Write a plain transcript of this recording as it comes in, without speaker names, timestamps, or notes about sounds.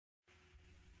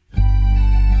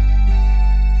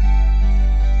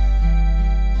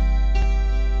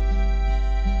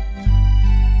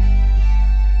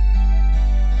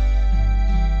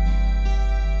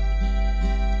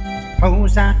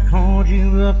Suppose I called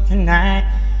you up tonight,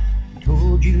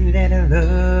 told you that I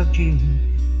loved you.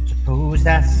 Suppose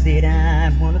I said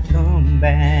I'd wanna come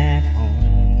back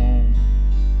home.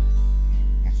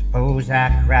 And suppose I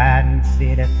cried and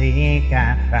said I think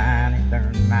I finally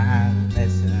learned my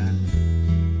lesson.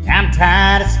 I'm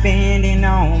tired of spending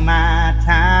all my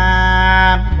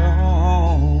time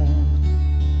alone.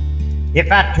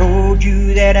 If I told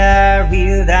you that I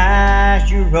realized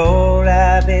you're all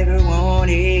I've ever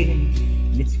wanted,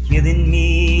 and it's killing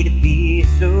me to be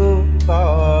so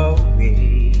far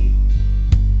away,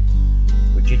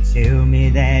 would you tell me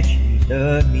that you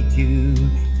loved me too?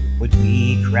 Would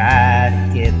we cry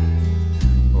together?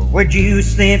 Or would you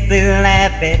simply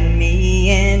laugh at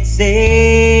me and say,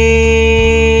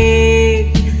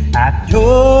 I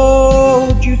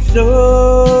told you so?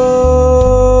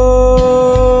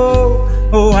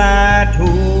 Oh, I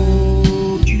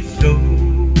told you so.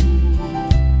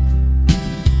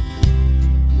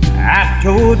 I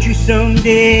told you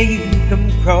someday you'd come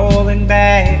crawling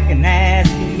back and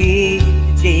asking me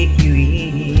to take you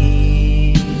in.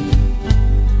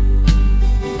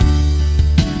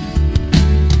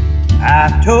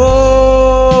 I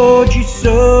told you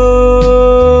so,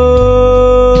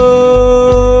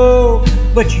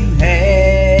 but you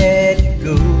had to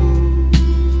go.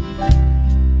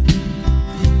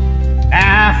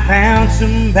 I found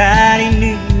somebody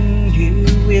new who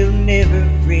will never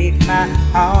break my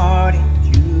heart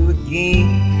into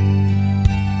again.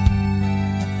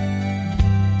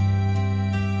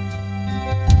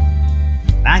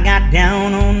 I got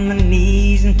down on my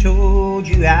knees and told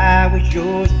you I was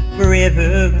yours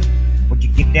forever. Would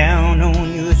you get down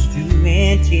on your stool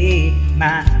and take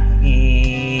my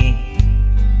hand?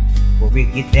 Where we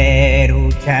get that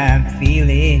old time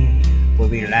feeling, where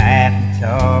we laugh and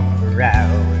talk for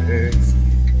hours,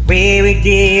 the way we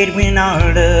did when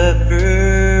our love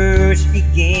first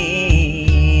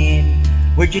began.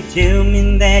 Would you tell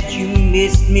me that you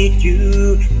missed me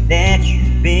too, that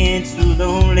you've been so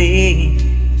lonely?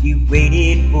 You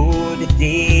waited for the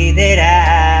day that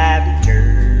I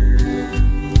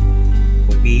returned.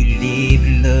 Would we live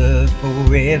in love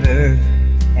forever,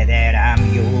 and that I'm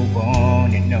your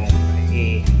one and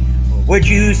only? Or would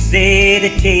you say the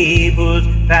tables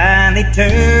finally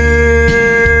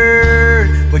turned?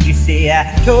 Would you say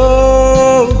I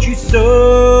told you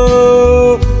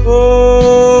so?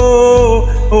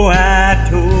 Oh, I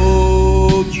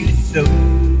told you so.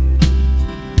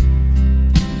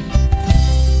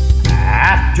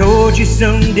 I told you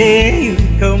someday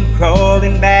you'd come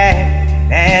crawling back,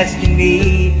 asking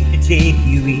me to take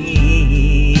you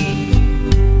in.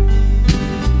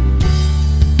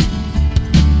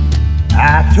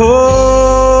 I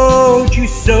told you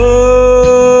so,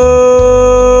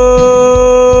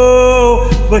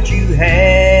 but you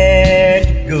had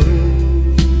to go.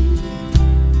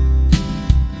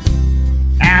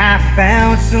 I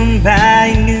found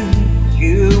somebody new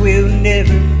who will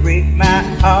never break my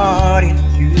heart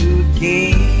into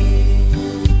again.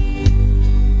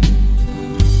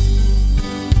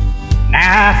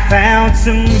 I found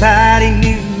somebody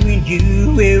new and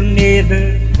you will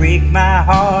never break my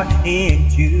heart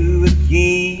into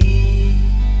again.